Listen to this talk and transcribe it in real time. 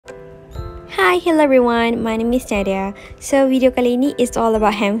Hi, hello everyone. My name is Nadia. So video kali ni is all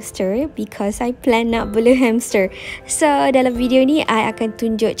about hamster because I plan nak bela hamster. So dalam video ni I akan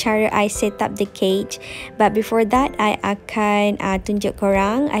tunjuk cara I set up the cage. But before that, I akan tunjuk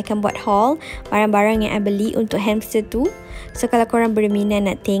korang. I akan buat haul barang-barang yang I beli untuk hamster tu. So kalau korang berminat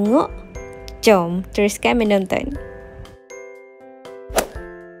nak tengok, jom teruskan menonton.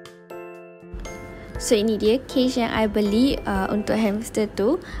 So ini dia cage yang I beli untuk hamster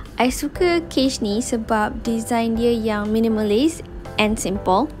tu. I suka cage ni sebab design dia yang minimalist and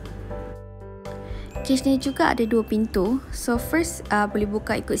simple. Cage ni juga ada dua pintu. So first boleh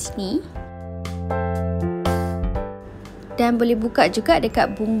buka ikut sini. Dan boleh buka juga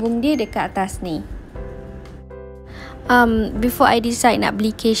dekat bumbung dia dekat atas ni. Before I decide nak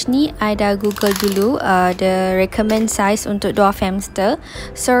beli cage ni, I dah google dulu the recommend size untuk dwarf hamster.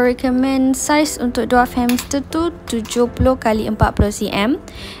 So recommend size untuk dwarf hamster tu 70 x 40 cm.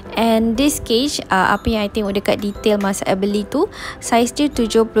 And this cage, apa yang I tengok dekat detail masa I beli tu, size dia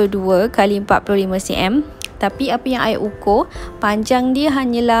 72 x 45 cm. Tapi apa yang I ukur, panjang dia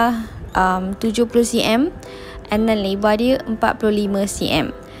hanyalah 70 cm and then lebar dia 45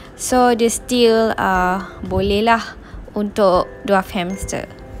 cm. So dia still boleh lah untuk dwarf hamster.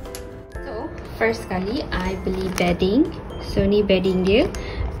 So first kali I beli bedding. So ni bedding dia,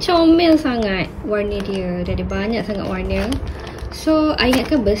 comel sangat warna dia, dah ada banyak sangat warna. So I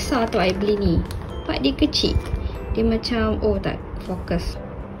ingatkan besar tu I beli ni, nampak dia kecil. Dia macam, oh tak fokus,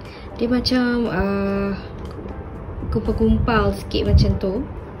 dia macam gumpal-gumpal sikit macam tu.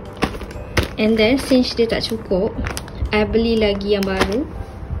 And then since dia tak cukup, I beli lagi yang baru.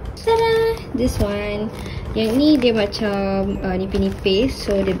 Tada! This one. Yang ni dia macam nipis-nipis,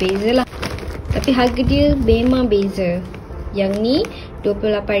 so dia beza lah. Tapi harga dia memang beza. Yang ni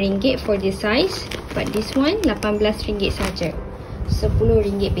RM28 for this size, but this one RM18 saja.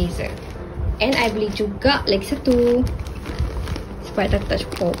 RM10 beza. And I beli juga lagi satu sebab tak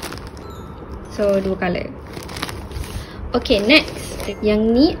cukup. So dua colour. Okay, next. Yang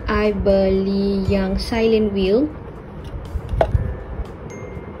ni I beli yang silent wheel.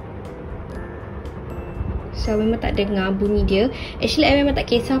 So memang tak dengar bunyi dia. Actually I memang tak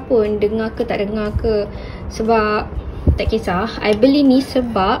kisah pun dengar ke tak dengar ke, sebab tak kisah. I beli ni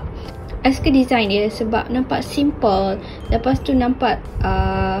sebab I suka design dia, sebab nampak simple, lepas tu nampak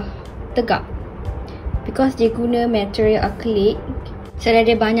tegak. Because dia guna material acrylic. So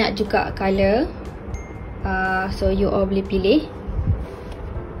ada banyak juga colour, so you all boleh pilih.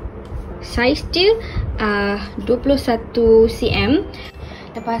 Size dia 21 cm.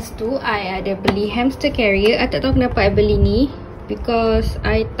 Lepas tu I ada beli hamster carrier. I tak tahu kenapa I beli ni, because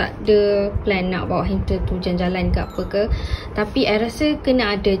I tak ada plan nak bawa hamster tu jalan-jalan ke apa ke. Tapi I rasa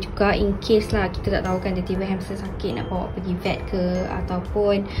kena ada juga, in case lah, kita tak tahu kan tiba-tiba hamster sakit, nak bawa pergi vet ke,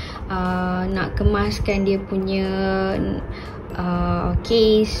 ataupun nak kemaskan dia punya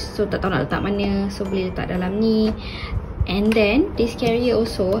case, so tak tahu nak letak mana, so boleh letak dalam ni. And then this carrier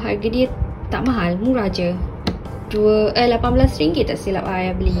also, harga dia tak mahal, murah je, RM18 tak silap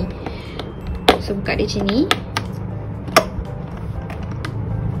I beli. So buka dia macam ni.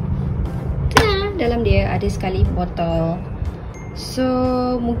 Tada! Dalam dia ada sekali botol. So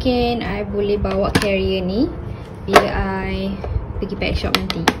mungkin I boleh bawa carrier ni bila I pergi pet shop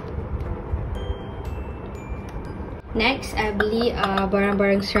nanti. Next I beli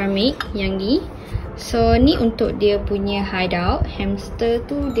barang-barang ceramik yang ni. So ni untuk dia punya hideout. Hamster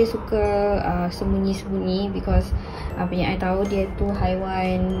tu dia suka sembunyi-sembunyi, because apa yang I tahu, dia tu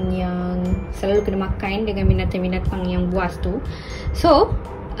haiwan yang selalu kena makan dengan binatang-binatang yang buas tu. So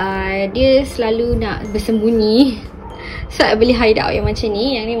dia selalu nak bersembunyi. So I beli hideout yang macam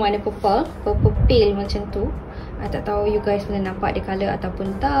ni. Yang ni warna purple pale macam tu. I tak tahu you guys boleh nampak dia colour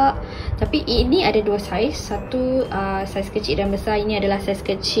ataupun tak. Tapi ini ada dua size. Satu size kecil dan besar. Ini adalah size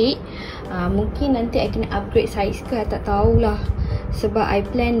kecil. Mungkin nanti I kena upgrade size ke, I tak tahulah. Sebab I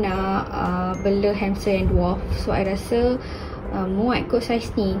plan nak bela hamster yang dwarf. So I rasa muat kot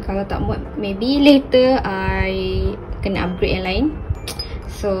size ni. Kalau tak muat, maybe later I kena upgrade yang lain.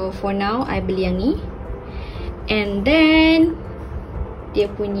 So for now I beli yang ni. And then dia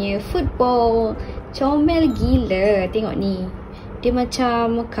punya football, comel gila. Tengok ni, dia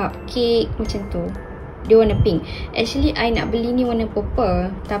macam cupcake macam tu. Dia warna pink. Actually I nak beli ni warna purple,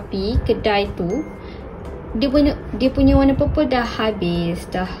 tapi kedai tu dia punya warna purple dah habis,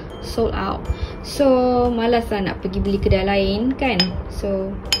 dah sold out. So malas lah nak pergi beli kedai lain kan.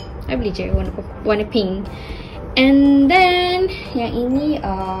 So I beli je warna pink. And then yang ini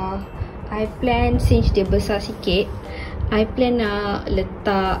I plan, since dia besar sikit, I plan nak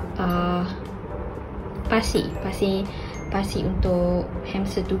letak pasir pasir untuk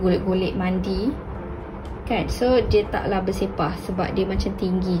hamster tu golek-golek mandi kan. So dia taklah bersepah sebab dia macam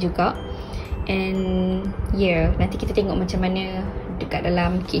tinggi juga. And yeah, nanti kita tengok macam mana dekat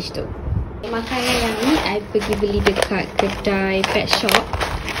dalam cage tu. Makanan yang ni I pergi beli dekat kedai pet shop.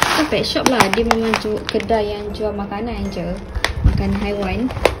 Pet shop lah, dia memang kedai yang jual makanan je, makanan haiwan.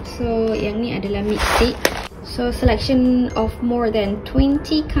 So yang ni adalah meat stick. So selection of more than 20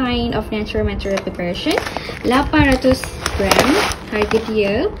 kind of natural material preparation, 800 gram. Harga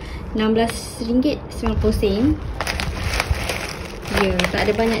dia RM16.90. Ya, tak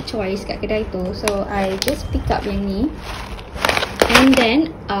ada banyak choice kat kedai tu. So I just pick up yang ni. And then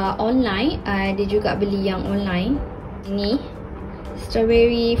online, dia juga beli yang online. Ini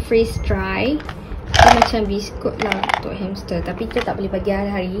strawberry freeze dry. Dia macam biskut lah untuk hamster, tapi kita tak boleh bagi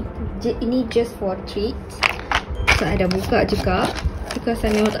hari-hari. Ini just for treats. So I dah buka juga because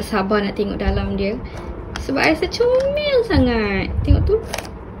saya memang tak sabar nak tengok dalam dia, sebab I rasa comel sangat. Tengok tu.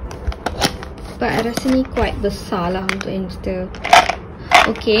 Sebab I rasa ni quite besar lah untuk hamster.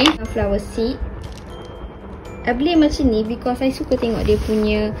 Okay, flower seed. I beli macam ni because I suka tengok dia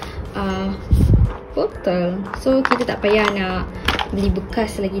punya bottle. So kita tak payah nak beli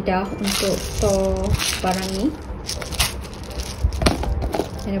bekas lagi dah untuk store barang ni.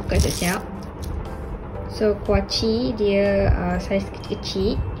 Saya dah buka siap-siap. So kuaci dia saiz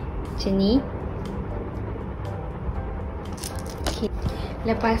kecil-kecil macam ni. Okay.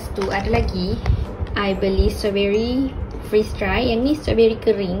 Lepas tu ada lagi, I beli strawberry freeze dry. Yang ni strawberry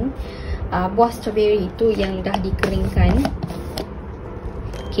kering, buah strawberry tu yang dah dikeringkan.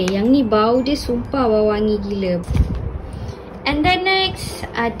 Okay, yang ni bau dia sumpah bau wangi gila. And then next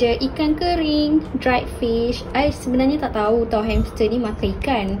ada ikan kering, dried fish. I sebenarnya tak tahu hamster ni makan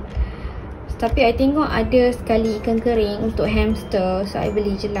ikan, tapi I tengok ada sekali ikan kering untuk hamster, so I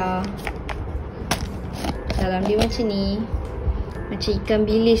beli je lah. Dalam dia macam ni, macam ikan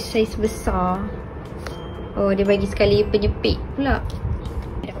bilis saiz besar. Oh, dia bagi sekali penyepit pula.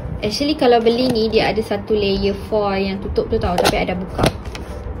 Actually kalau beli ni dia ada satu layer foil yang tutup tu tau, tapi I dah buka.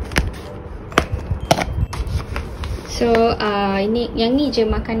 So yang ni je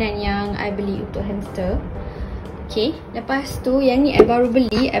makanan yang I beli untuk hamster. Okay, lepas tu yang ni I baru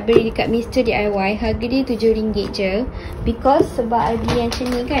beli. I beli dekat Mr. DIY. Harga dia RM7 je. Because sebab I beli yang macam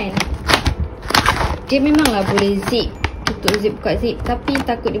ni kan, dia memanglah boleh zip, tutup zip, buka zip, tapi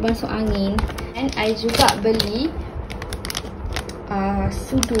takut dia masuk angin. And I juga beli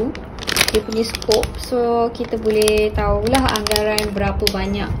sudu, dia punya scope. So kita boleh tahulah anggaran berapa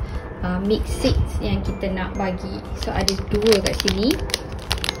banyak mix seeds yang kita nak bagi. So ada 2 kat sini.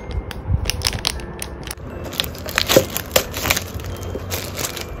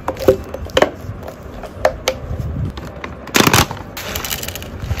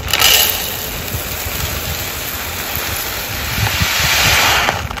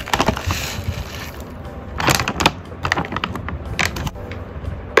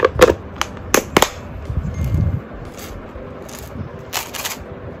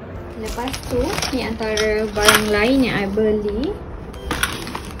 Lepas tu, ni antara barang lain yang I beli.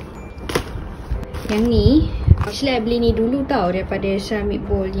 Yang ni, actually I beli ni dulu tau, daripada ceramic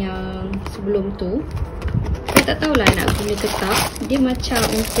bowl yang sebelum tu. Saya tak tahulah nak guna ke tak. Dia macam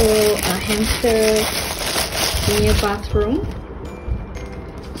untuk hamster punya bathroom.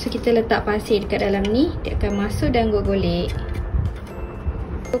 So kita letak pasir dekat dalam ni, dia akan masuk dan golek-golek.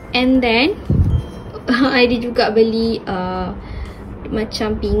 And then I juga beli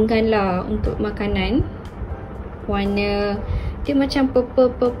macam pinggan lah untuk makanan. Warna dia macam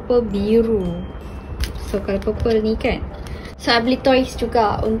purple biru. So kalau purple ni kan. So I beli toys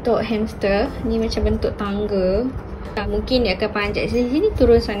juga untuk hamster. Ni macam bentuk tangga. Mungkin dia akan panjat sini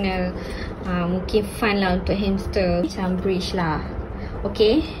turun sana. Mungkin fun lah untuk hamster. Macam bridge lah.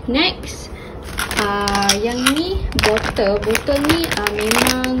 Okay, next yang ni botle. Botle ni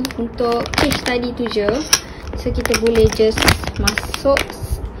memang untuk cage tadi tu je. So kita boleh just masuk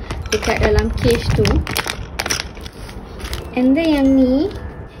dekat dalam cage tu. And then yang ni,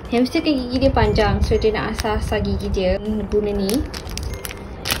 hamster kan gigi dia panjang, so dia nak asah-asah gigi dia guna ni.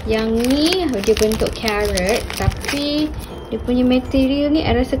 Yang ni dia bentuk carrot, tapi dia punya material ni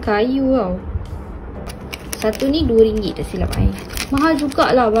I rasa kayu tau. Satu ni RM2 tak silap I. Mahal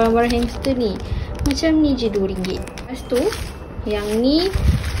jugalah barang-barang hamster ni. Macam ni je RM2. Lepas tu yang ni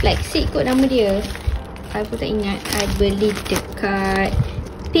black seed kot nama dia. I pun tak ingat. I beli dekat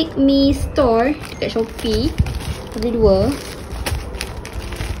Pick Me Store dekat Shopee. Ada 2.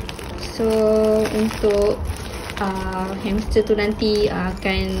 So untuk hamster tu nanti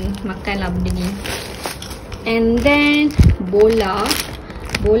akan makan lah benda ni. And then bola.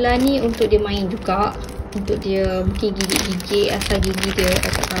 Bola ni untuk dia main juga. untuk dia mungkin gigit-gigit asal gigi dia,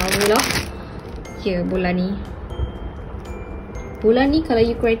 tak tahulah. Ya, bola ni. Bola ni kalau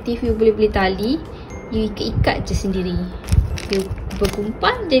you kreatif, you boleh beli tali, you ikat-ikat je sendiri. You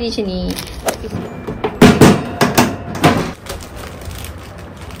bergumpal jadi macam ni.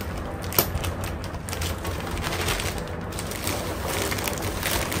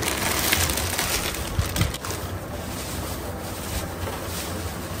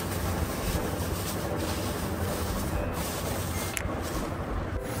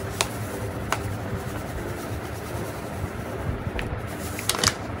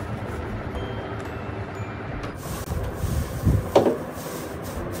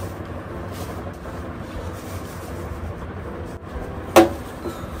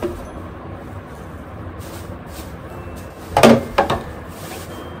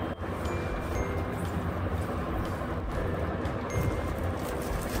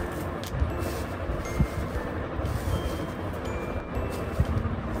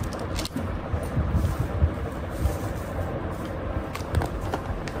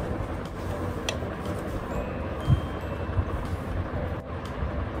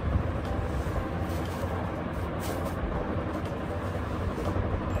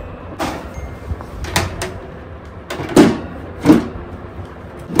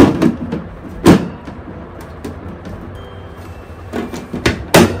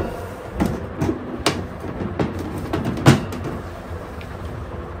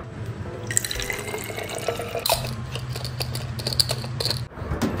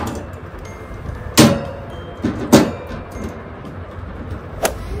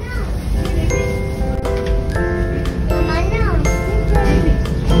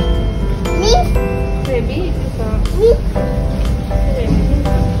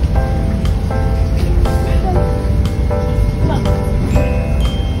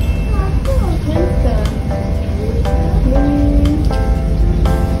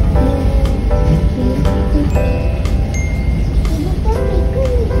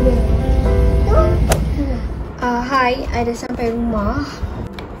 Hai, I dah sampai rumah.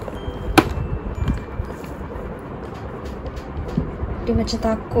 Dia macam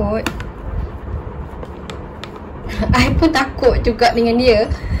takut. I pun takut juga dengan dia.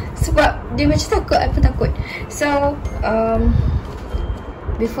 Sebab dia macam takut, I pun takut. So,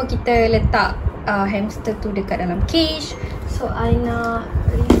 before kita letak hamster tu dekat dalam cage, so I nak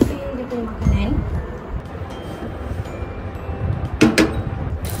refill dia punya makanan.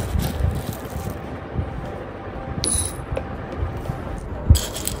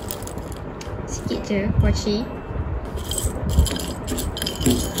 Sikit je, washi.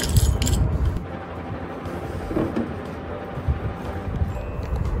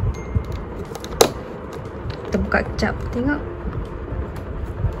 Kita buka kejap, tengok.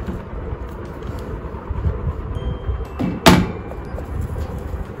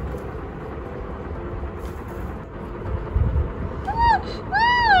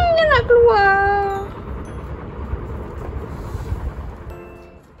 Dia nak keluar.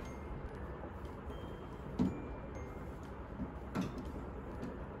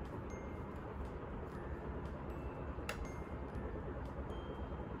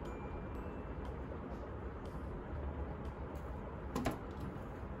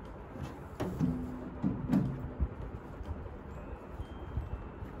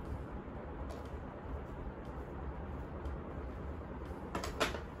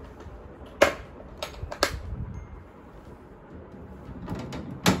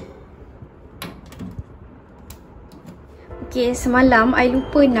 Okay, semalam I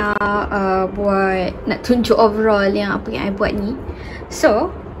lupa nak nak tunjuk overall yang apa yang I buat ni.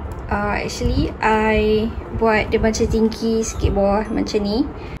 So, actually I buat dia macam tinggi sikit bawah macam ni.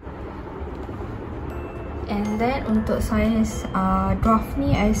 And then untuk saiz draft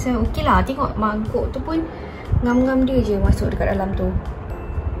ni I rasa okey lah. Tengok mangkuk tu pun ngam-ngam dia je masuk dekat dalam tu.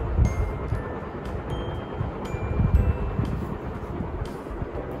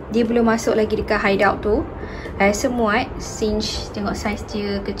 Dia belum masuk lagi dekat hideout tu. I rasa muat since tengok saiz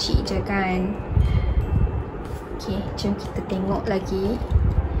dia kecil je kan. Okay, jom kita tengok lagi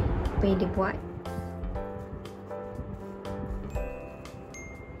apa yang dia buat.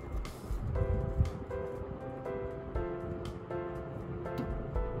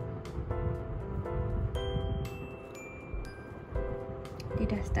 Dia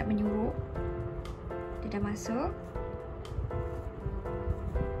dah start menyuruk. Dia dah masuk.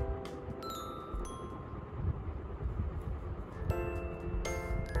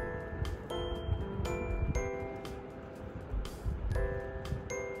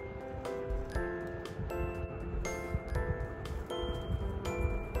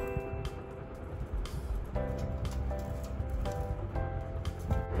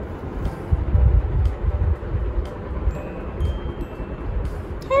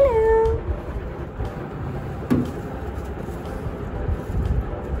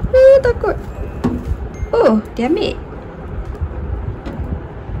 Oh, dia ambil.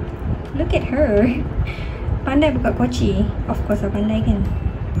 Look at her. Pandai buka koci. Of course lah pandai kan.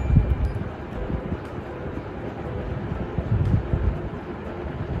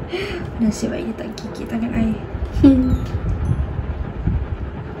 Nasib baik dia tak gigit tangan I.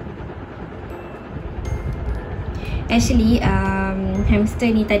 Actually, hamster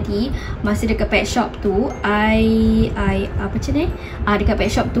ni tadi masa dekat pet shop tu, apa macam ni? Dekat pet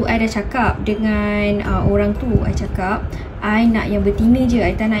shop tu I dah cakap dengan orang tu. I cakap I nak yang betina je,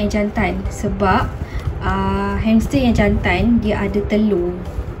 I tak nak yang jantan. Sebab hamster yang jantan dia ada telur.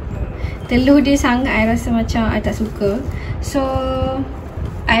 Telur dia sangat I rasa macam I tak suka. So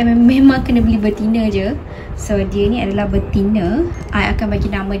I memang kena beli betina je. So dia ni adalah betina. I akan bagi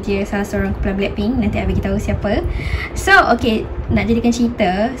nama dia salah seorang kepala Blackpink. Nanti I bagi tahu siapa. So okay, nak jadikan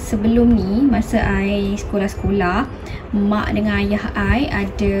cerita, sebelum ni masa I sekolah-sekolah, mak dengan ayah I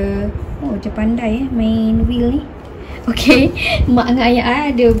ada, oh dia pandai main wheel ni. Okay, mak dengan ayah I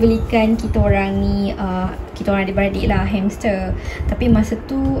ada belikan kita orang ni, kita orang adik-beradik lah, hamster. Tapi masa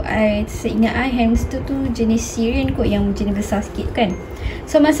tu seingat I hamster tu jenis Syrian kot, yang jenis besar sikit kan.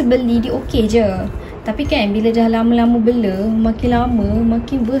 So masa beli dia okey je. Tapi kan bila dah lama-lama bela, makin lama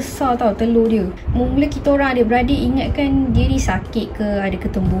makin besar tau telur dia. Mula kita orang adik-beradik ingatkan dia ni sakit ke, ada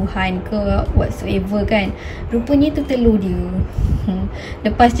ketumbuhan ke whatsoever kan. Rupanya tu telur dia.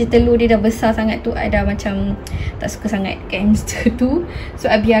 Lepas je telur dia dah besar sangat tu, I dah macam tak suka sangat kat hamster tu. So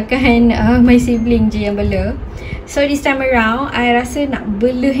I biarkan my sibling je yang bela. So this time around I rasa nak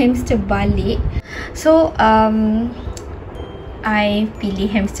bela hamster balik. So I pilih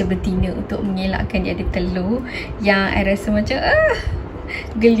hamster betina untuk mengelakkan dia ada telur yang I rasa macam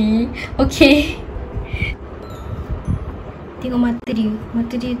geli. Okay, tengok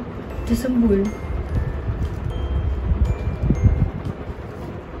mata dia tersembul.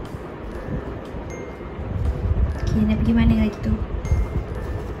 Okay, nak pergi mana lagi tu?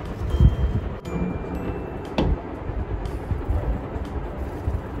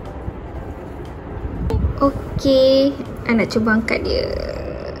 Okay, I nak cuba angkat dia.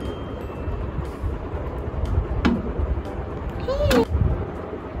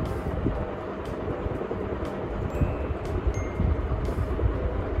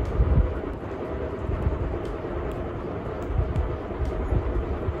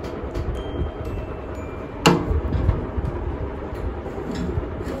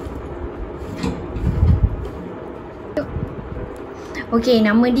 Okay,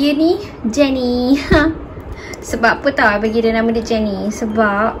 nama dia ni Jenny. Sebab apa tau I bagi dia nama dia Jenny?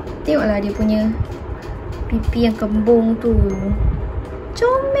 Sebab tengoklah dia punya pipi yang kembung tu,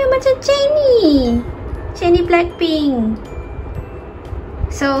 comel macam Jenny. Jenny Blackpink.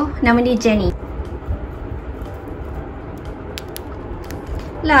 So nama dia Jenny.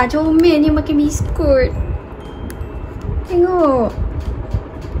 Lah comel ni, makan biskut. Tengok.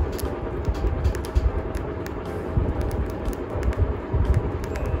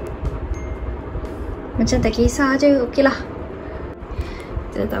 Macam tak kisah je. Okey lah,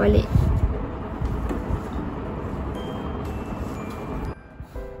 kita letak balik.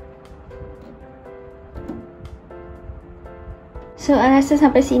 So I rasa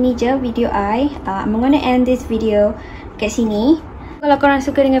sampai sini je video I. I'm gonna end this video kat sini. Kalau korang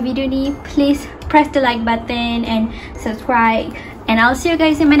suka dengan video ni, please press the like button and subscribe. And I'll see you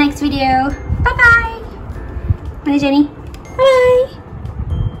guys in my next video. Bye bye. Mana Jenny? Bye.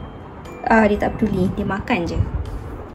 Dia tak peduli, dia makan je.